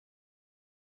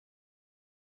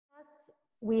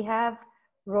we have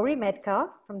Rory Medcalf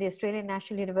from the Australian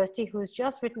National University, who's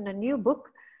just written a new book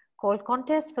called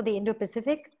Contest for the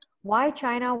Indo-Pacific, Why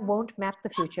China Won't Map the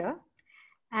Future.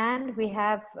 And we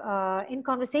have, in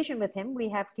conversation with him, we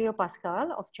have Cleo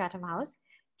Paskal of Chatham House.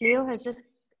 Cleo has just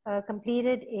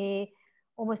completed a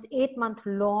almost 8-month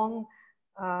long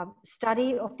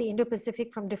study of the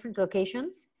Indo-Pacific from different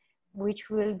locations, which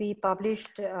will be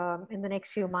published in the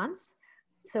next few months.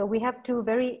 So we have two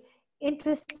very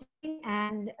interesting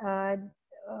and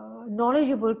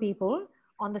knowledgeable people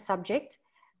on the subject.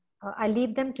 I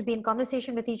leave them to be in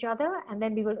conversation with each other, and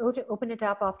then we will open it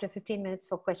up after 15 minutes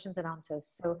for questions and answers.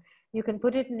 So you can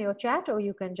put it in your chat, or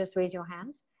you can just raise your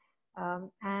hands.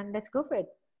 And let's go for it.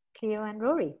 Cleo and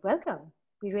Rory, welcome.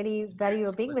 We really value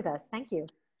your being with us. Thank you.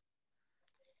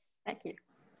 Thank you.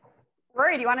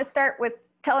 Rory, do you want to start with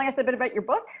telling us a bit about your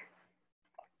book?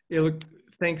 Yeah, look,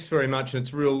 thanks very much.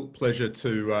 It's a real pleasure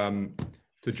to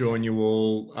join you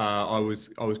all. I was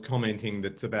commenting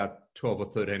that about 12 or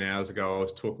 13 hours ago, I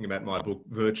was talking about my book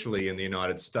virtually in the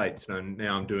United States, and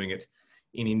now I'm doing it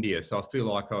in India. So I feel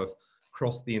like I've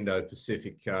crossed the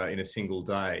Indo-Pacific in a single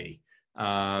day.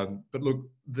 But look,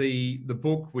 the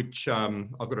book, which I've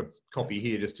got a copy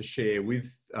here just to share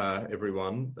with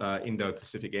everyone,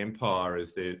 Indo-Pacific Empire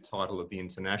is the title of the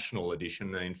international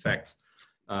edition. And in fact,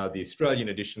 the Australian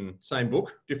edition, same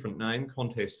book, different name,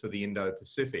 Contest for the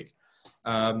Indo-Pacific,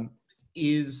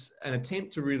 is an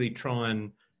attempt to really try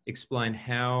and explain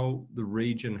how the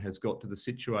region has got to the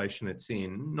situation it's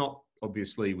in, not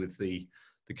obviously with the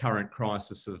current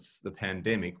crisis of the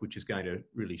pandemic, which is going to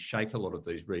really shake a lot of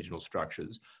these regional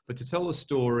structures, but to tell the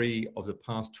story of the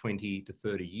past 20 to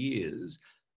 30 years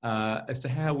as to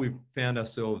how we've found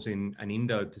ourselves in an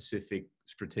Indo-Pacific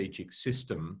strategic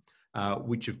system,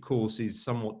 which of course is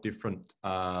somewhat different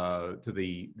to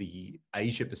the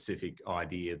Asia-Pacific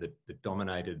idea that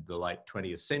dominated the late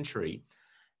 20th century.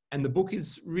 And the book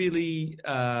is really,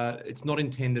 it's not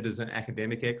intended as an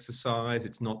academic exercise.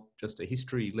 It's not just a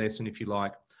history lesson, if you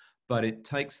like, but it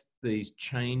takes these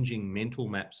changing mental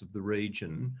maps of the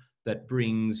region that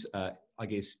brings, I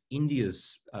guess,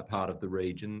 India's part of the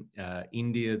region,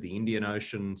 India, the Indian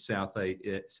Ocean, South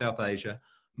Asia,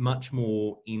 much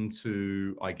more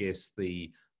into, I guess,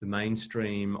 the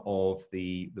mainstream of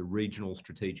the regional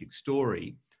strategic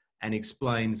story, and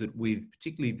explains that with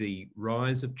particularly the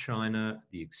rise of China,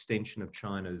 the extension of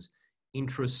China's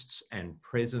interests and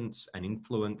presence and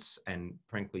influence, and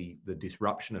frankly, the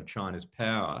disruption of China's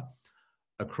power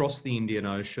across the Indian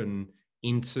Ocean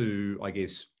into, I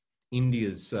guess,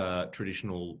 India's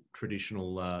traditional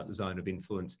zone of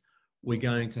influence, we're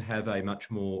going to have a much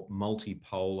more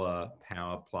multipolar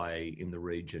power play in the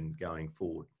region going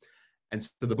forward. And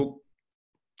so the book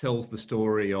tells the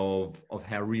story of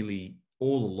how really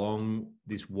all along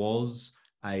this was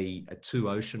a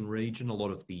two-ocean region. A lot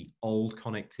of the old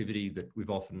connectivity that we've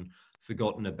often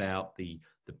forgotten about, the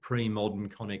pre-modern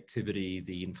connectivity,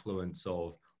 the influence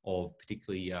of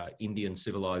particularly Indian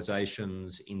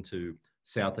civilizations into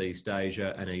Southeast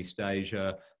Asia and East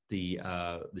Asia, the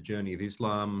journey of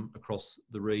Islam across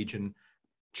the region,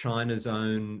 China's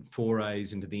own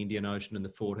forays into the Indian Ocean in the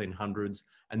 1400s,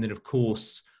 and then of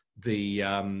course the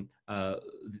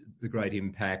great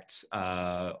impact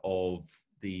of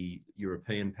the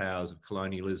European powers of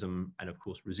colonialism and of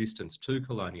course resistance to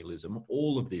colonialism.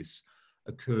 All of this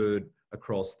occurred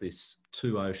across this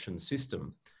two-ocean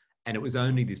system. And it was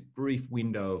only this brief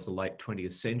window of the late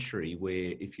 20th century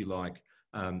where, if you like,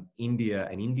 India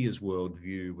and India's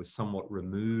worldview was somewhat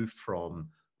removed from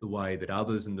the way that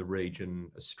others in the region,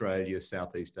 Australia,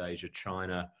 Southeast Asia,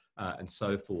 China, and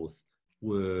so forth,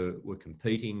 were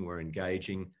competing, were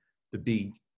engaging. The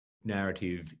big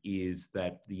narrative is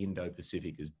that the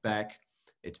Indo-Pacific is back.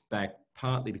 It's back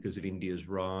partly because of India's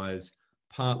rise,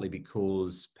 partly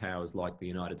because powers like the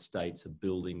United States are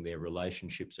building their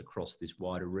relationships across this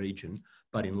wider region,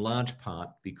 but in large part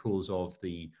because of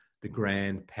the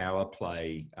grand power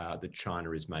play that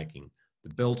China is making.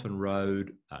 The Belt and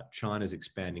Road, China's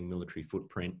expanding military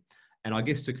footprint. And I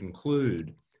guess to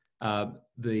conclude,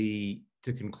 the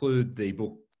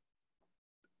book,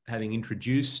 having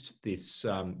introduced this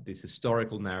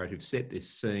historical narrative, set this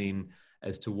scene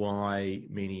as to why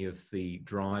many of the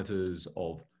drivers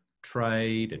of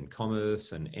trade and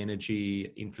commerce and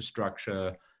energy,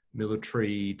 infrastructure,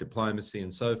 military, diplomacy,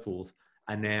 and so forth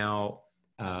are now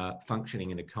functioning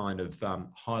in a kind of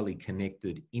highly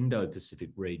connected Indo-Pacific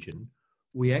region.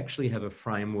 We actually have a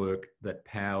framework that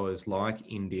powers like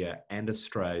India and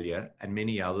Australia and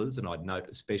many others, and I'd note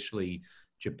especially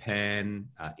Japan,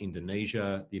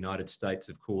 Indonesia, the United States,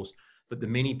 of course, but the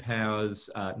many powers,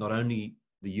 not only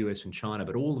the US and China,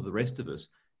 but all of the rest of us,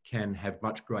 can have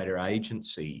much greater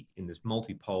agency in this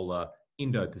multipolar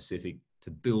Indo-Pacific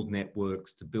to build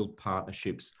networks, to build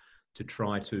partnerships, to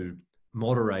try to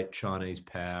moderate Chinese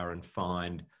power and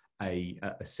find a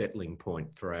settling point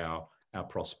for our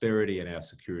prosperity and our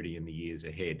security in the years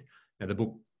ahead. Now, the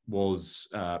book was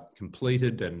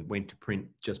completed and went to print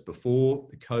just before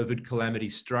the COVID calamity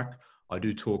struck. I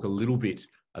do talk a little bit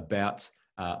about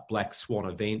black swan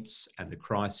events and the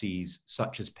crises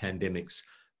such as pandemics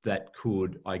that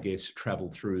could, I guess, travel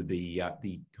through the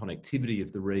connectivity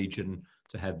of the region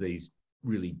to have these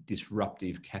really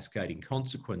disruptive cascading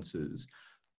consequences.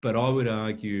 But I would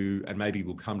argue, and maybe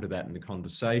we'll come to that in the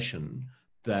conversation,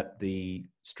 that the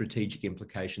strategic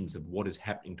implications of what is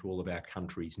happening to all of our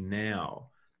countries now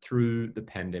through the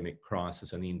pandemic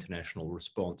crisis and the international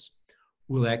response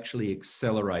will actually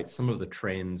accelerate some of the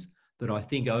trends that I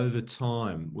think over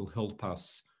time will help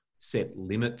us set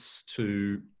limits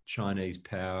to Chinese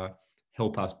power,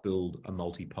 help us build a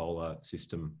multipolar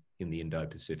system in the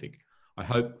Indo-Pacific. I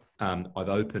hope I've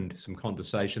opened some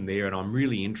conversation there, and I'm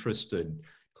really interested,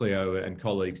 Cleo and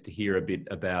colleagues, to hear a bit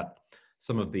about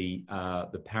some of the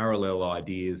parallel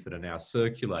ideas that are now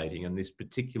circulating, and this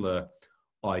particular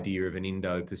idea of an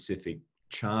Indo-Pacific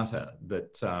charter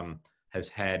that has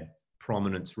had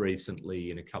prominence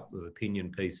recently in a couple of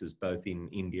opinion pieces, both in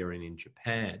India and in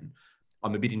Japan.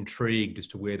 I'm a bit intrigued as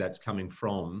to where that's coming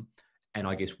from, and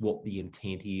I guess what the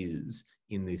intent is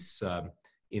in this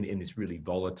in this really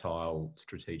volatile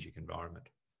strategic environment.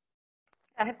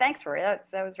 Thanks, Rory. That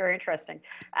was very interesting.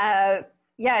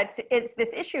 Yeah, it's this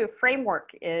issue of framework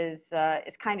is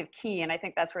kind of key, and I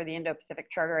think that's where the Indo-Pacific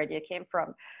Charter idea came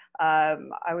from.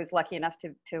 I was lucky enough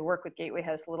to work with Gateway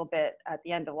House a little bit at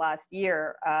the end of last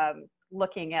year,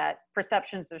 looking at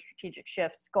perceptions of strategic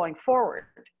shifts going forward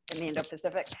in the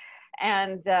Indo-Pacific.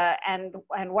 And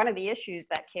one of the issues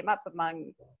that came up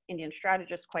among Indian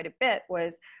strategists quite a bit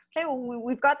was, okay, well,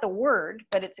 we've got the word,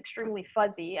 but it's extremely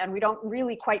fuzzy, and we don't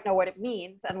really quite know what it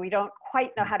means, and we don't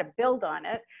quite know how to build on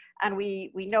it, and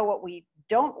we know what we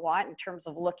don't want in terms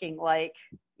of looking like,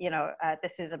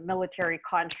 this is a military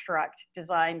construct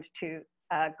designed to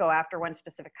go after one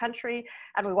specific country,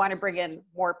 and we want to bring in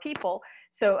more people.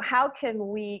 So how can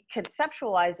we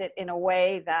conceptualize it in a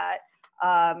way that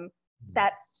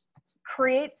that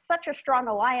creates such a strong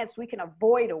alliance we can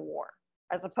avoid a war,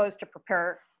 as opposed to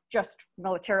prepare just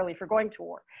militarily for going to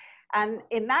war? And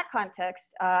in that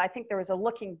context, I think there was a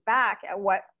looking back at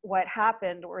what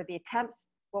happened, or the attempts,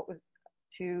 what was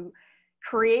to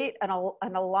create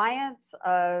an alliance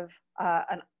of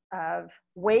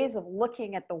ways of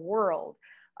looking at the world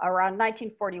around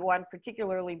 1941,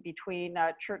 particularly between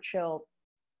Churchill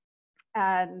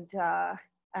and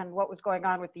what was going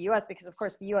on with the U.S., because of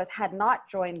course the U.S. had not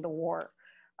joined the war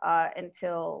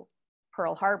until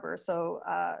Pearl Harbor. So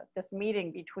this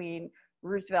meeting between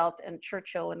Roosevelt and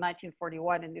Churchill in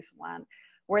 1941 in Newfoundland,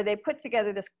 where they put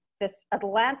together this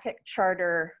Atlantic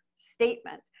Charter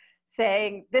statement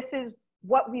saying, this is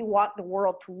what we want the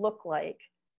world to look like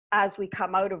as we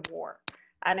come out of war.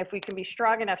 And if we can be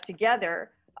strong enough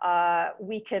together,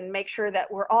 we can make sure that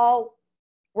we're all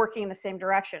working in the same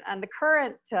direction. And the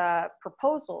current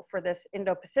proposal for this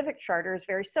Indo-Pacific Charter is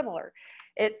very similar.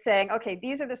 It's saying, okay,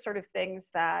 these are the sort of things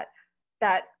that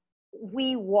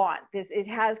we want. It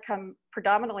has come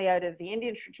predominantly out of the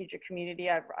Indian strategic community.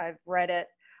 I've read it.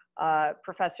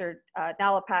 Professor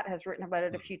Nalapat has written about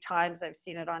it a few times. I've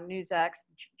seen it on NewsX.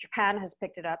 Japan has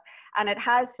picked it up, and it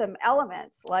has some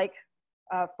elements like,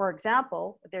 for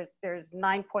example, there's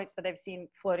 9 points that I've seen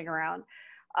floating around.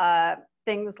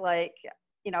 Things like,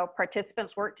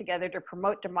 participants work together to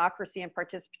promote democracy and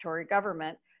participatory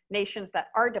government. Nations that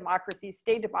are democracies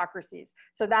stay democracies.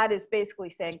 So that is basically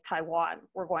saying Taiwan,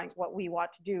 what we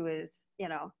want to do is,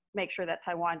 make sure that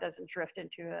Taiwan doesn't drift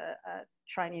into a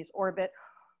Chinese orbit.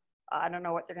 I don't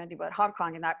know what they're going to do about Hong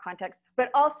Kong in that context, but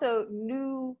also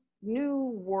new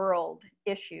world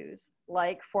issues,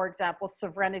 like, for example,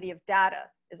 sovereignty of data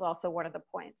is also one of the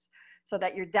points, so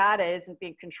that your data isn't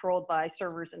being controlled by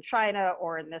servers in China,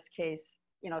 or in this case,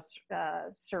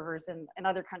 servers in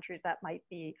other countries that might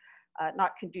be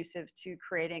not conducive to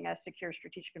creating a secure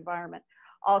strategic environment.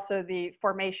 Also, the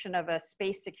formation of a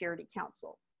space security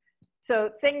council.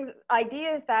 So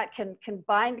ideas that can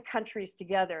bind countries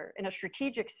together in a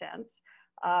strategic sense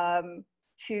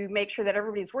to make sure that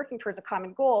everybody's working towards a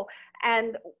common goal.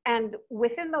 And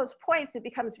within those points, it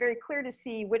becomes very clear to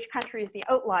see which country is the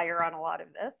outlier on a lot of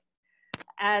this.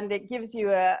 And it gives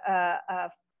you a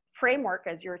framework,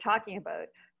 as you were talking about,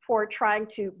 for trying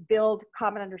to build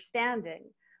common understanding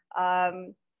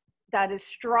that is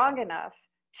strong enough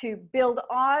to build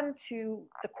on to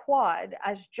the Quad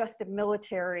as just a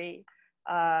military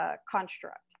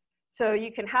construct. So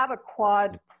you can have a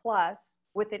Quad Plus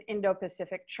with an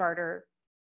Indo-Pacific Charter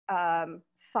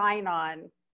sign-on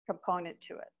component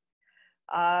to it.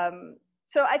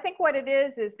 So I think what it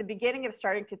is the beginning of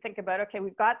starting to think about, okay,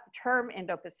 we've got the term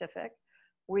Indo-Pacific.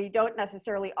 We don't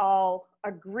necessarily all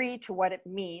agree to what it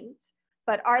means,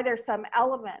 but are there some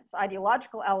elements,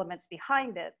 ideological elements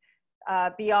behind it,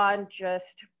 beyond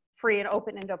just free and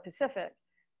open Indo-Pacific,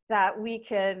 that we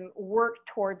can work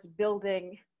towards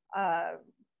building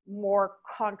more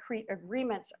concrete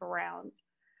agreements around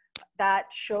that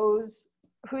shows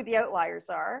who the outliers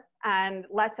are and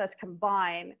lets us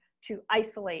combine to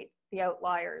isolate the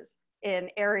outliers in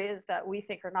areas that we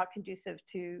think are not conducive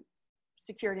to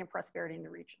security and prosperity in the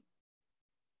region.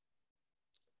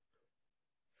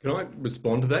 Can I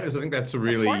respond to that? Because I think that's a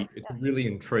really, it's a really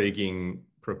intriguing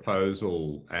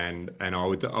proposal, and I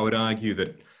would argue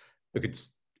that, look, it's,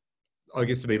 I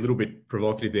guess, to be a little bit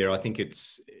provocative there, I think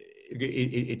it's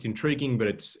intriguing, but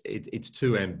it's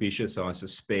too ambitious, I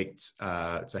suspect,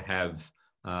 to have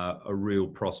a real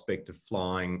prospect of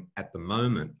flying at the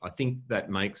moment. I think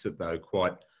that makes it, though,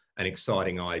 quite an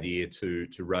exciting idea to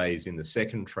raise in the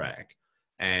second track,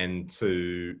 and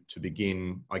to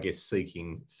begin, I guess,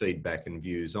 seeking feedback and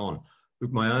views on.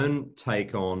 Look, my own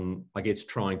take on, I guess,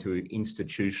 trying to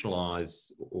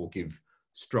institutionalise or give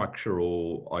structure,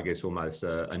 or I guess almost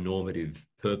a normative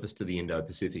purpose to the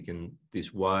Indo-Pacific in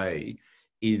this way,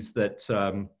 is that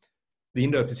the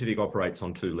Indo-Pacific operates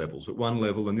on two levels. At one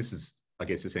level, and this is, I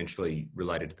guess, essentially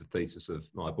related to the thesis of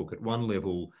my book, at one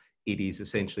level, it is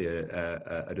essentially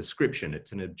a description.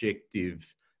 It's an objective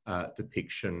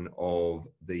depiction of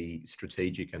the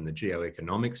strategic and the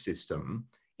geo-economic system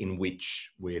in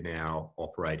which we're now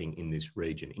operating in this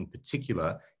region. In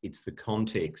particular, it's the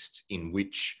context in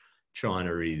which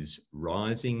China is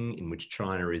rising, in which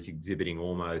China is exhibiting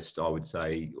almost, I would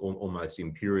say, almost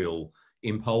imperial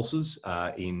impulses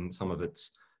in some of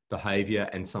its behaviour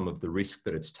and some of the risk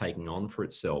that it's taking on for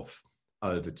itself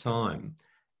over time.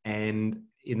 And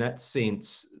in that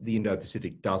sense, the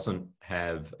Indo-Pacific doesn't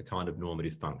have a kind of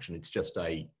normative function. It's just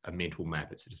a mental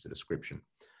map. It's just a description.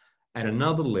 At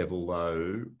another level,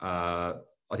 though,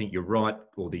 I think you're right,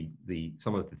 or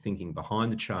some of the thinking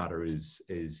behind the Charter is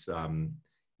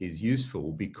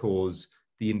useful, because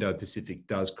the Indo-Pacific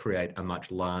does create a much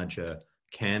larger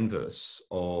canvas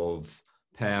of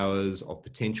powers, of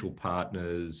potential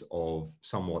partners, of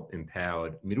somewhat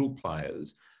empowered middle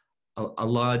players, a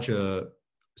larger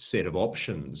set of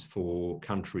options for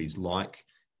countries like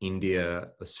India,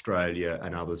 Australia,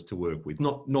 and others to work with.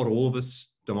 Not all of us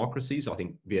democracies. I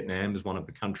think Vietnam is one of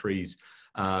the countries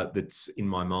that's in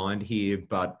my mind here,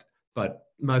 but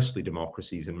mostly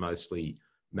democracies, and mostly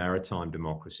maritime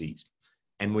democracies.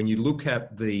 And when you look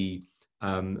at the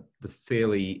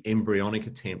fairly embryonic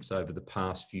attempts over the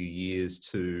past few years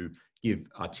to give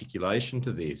articulation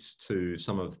to this, to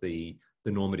some of the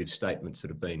normative statements that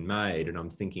have been made, and I'm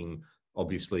thinking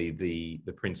obviously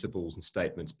the principles and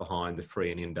statements behind the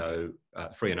free and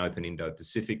open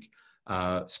Indo-Pacific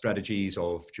strategies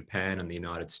of Japan and the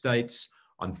United States.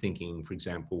 I'm thinking, for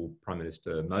example, Prime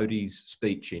Minister Modi's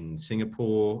speech in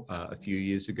Singapore a few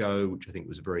years ago, which I think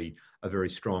was a very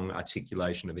strong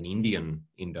articulation of an Indian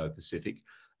Indo-Pacific.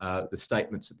 The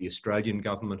statements that the Australian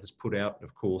government has put out.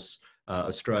 Of course,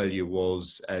 Australia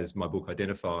was, as my book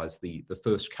identifies, the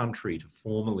first country to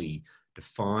formally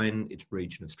define its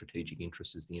region of strategic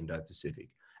interest as the Indo-Pacific.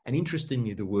 And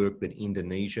interestingly, the work that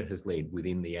Indonesia has led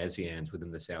within the ASEANs,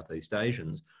 within the Southeast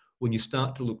Asians, when you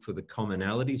start to look for the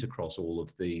commonalities across all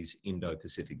of these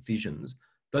Indo-Pacific visions,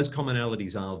 those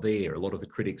commonalities are there. A lot of the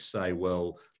critics say,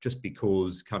 well, just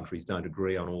because countries don't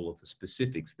agree on all of the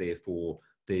specifics, therefore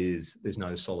there's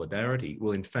no solidarity.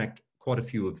 Well, in fact, quite a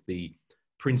few of the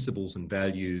principles and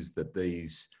values that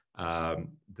these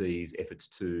efforts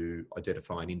to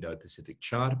identify an Indo-Pacific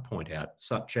Charter point out,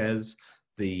 such as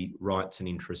the rights and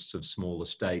interests of smaller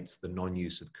states, the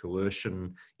non-use of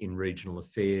coercion in regional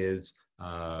affairs,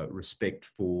 respect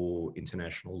for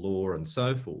international law, and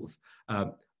so forth.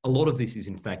 A lot of this is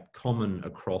in fact common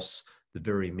across the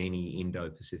very many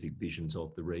Indo-Pacific visions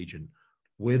of the region.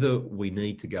 Whether we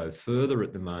need to go further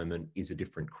at the moment is a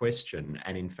different question,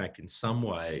 and in fact, in some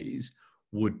ways,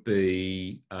 would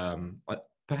be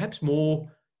perhaps more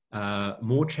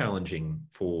challenging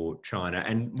for China,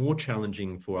 and more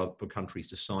challenging for countries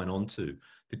to sign on to.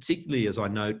 Particularly, as I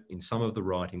note in some of the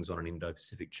writings on an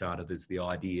Indo-Pacific Charter, there's the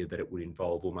idea that it would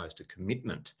involve almost a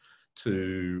commitment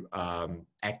to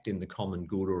act in the common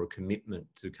good, or a commitment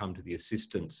to come to the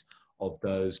assistance of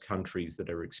those countries that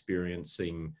are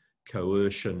experiencing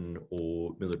coercion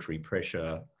or military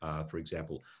pressure, for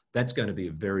example, that's going to be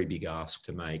a very big ask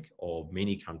to make of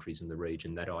many countries in the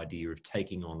region, that idea of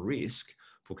taking on risk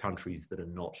for countries that are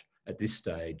not, at this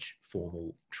stage,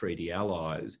 formal treaty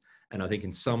allies. And I think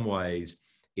in some ways,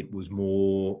 it was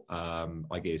more,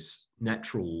 I guess,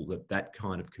 natural that that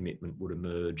kind of commitment would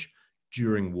emerge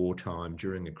during wartime,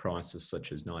 during a crisis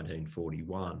such as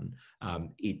 1941.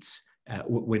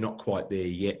 We're not quite there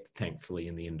yet, thankfully,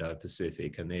 in the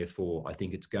Indo-Pacific, and therefore I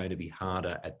think it's going to be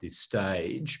harder at this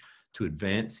stage to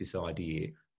advance this idea.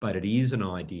 But it is an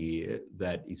idea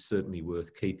that is certainly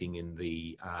worth keeping in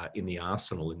the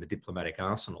arsenal, in the diplomatic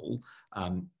arsenal,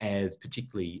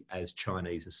 particularly as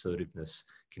Chinese assertiveness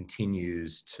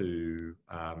continues to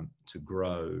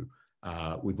grow.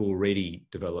 We've already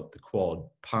developed the Quad,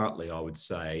 partly, I would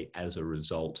say, as a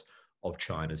result of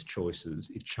China's choices.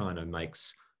 If China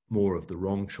makes more of the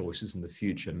wrong choices in the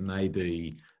future,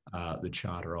 maybe the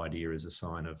Charter idea is a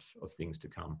sign of things to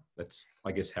come. That's,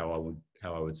 I guess, how I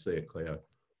would see it, Cleo.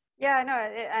 Yeah, no,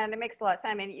 and it makes a lot of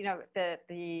sense. I mean, you know,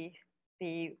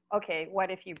 okay, what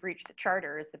if you breach the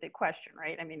Charter is the big question,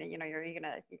 right? I mean, you know, are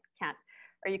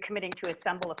you committing to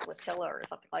assemble a flotilla or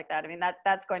something like that? I mean,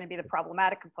 that's going to be the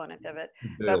problematic component of it.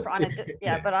 But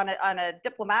on a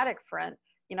diplomatic front,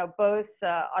 you know, both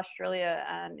Australia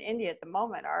and India at the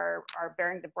moment are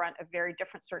bearing the brunt of very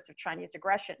different sorts of Chinese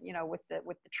aggression. You know, with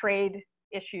the trade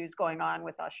issues going on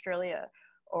with Australia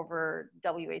over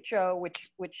WHO,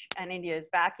 which and India is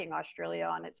backing Australia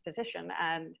on its position,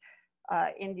 and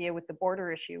India with the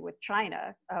border issue with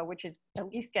China, which is at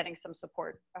least getting some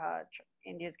support.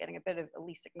 India is getting a bit of at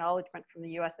least acknowledgement from the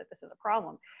US that this is a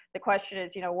problem. The question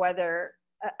is, you know, whether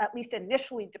at least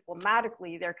initially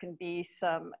diplomatically there can be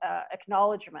some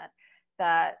acknowledgement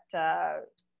that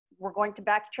we're going to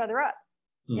back each other up.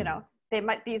 You know,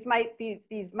 these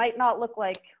might not look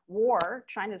like war.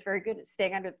 China's very good at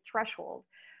staying under the threshold.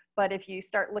 But if you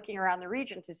start looking around the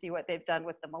region to see what they've done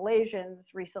with the Malaysians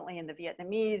recently and the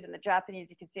Vietnamese and the Japanese,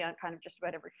 you can see on kind of just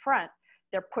about every front,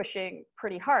 they're pushing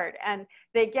pretty hard. And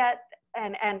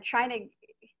and China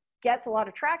gets a lot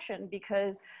of traction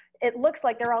because it looks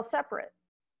like they're all separate,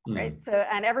 right? So,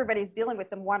 and everybody's dealing with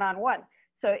them one-on-one.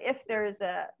 So if there's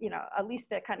at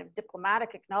least a kind of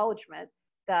diplomatic acknowledgement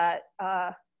that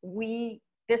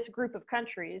this group of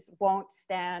countries won't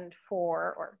stand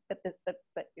for, but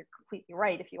you're completely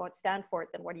right. If you won't stand for it,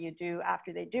 then what do you do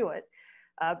after they do it?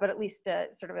 But at least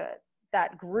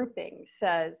that grouping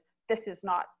says, this is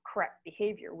not correct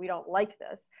behavior. We don't like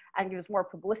this, and gives more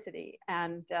publicity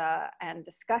and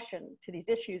discussion to these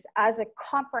issues as a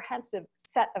comprehensive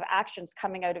set of actions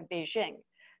coming out of Beijing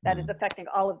that is affecting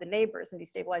all of the neighbors and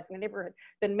destabilizing the neighborhood.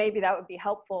 Then maybe that would be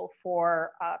helpful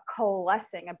for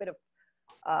coalescing a bit of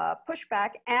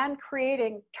pushback and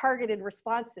creating targeted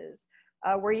responses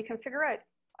where you can figure out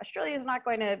Australia is not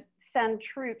going to send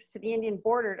troops to the Indian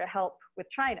border to help with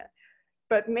China,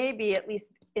 but maybe at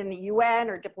least in the UN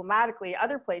or diplomatically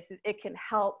other places, it can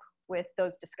help with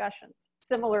those discussions.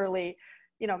 Similarly,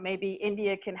 you know, maybe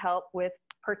India can help with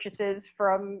purchases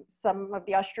from some of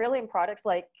the Australian products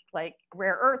like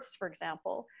rare earths, for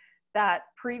example, that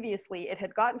previously it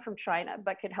had gotten from China,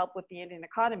 but could help with the Indian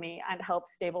economy and help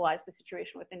stabilize the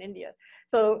situation within India.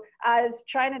 So as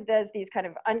China does these kind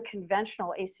of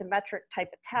unconventional asymmetric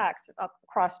type attacks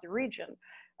across the region,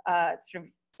 sort of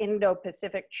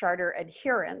Indo-Pacific Charter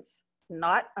adherence,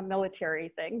 not a military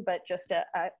thing, but just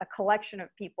a collection of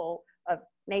people, of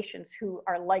nations who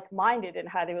are like-minded in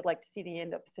how they would like to see the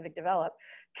Indo-Pacific develop,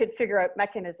 could figure out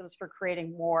mechanisms for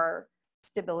creating more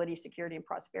stability, security, and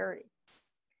prosperity.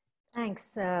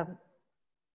 Thanks.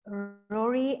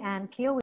 Rory and Cleo.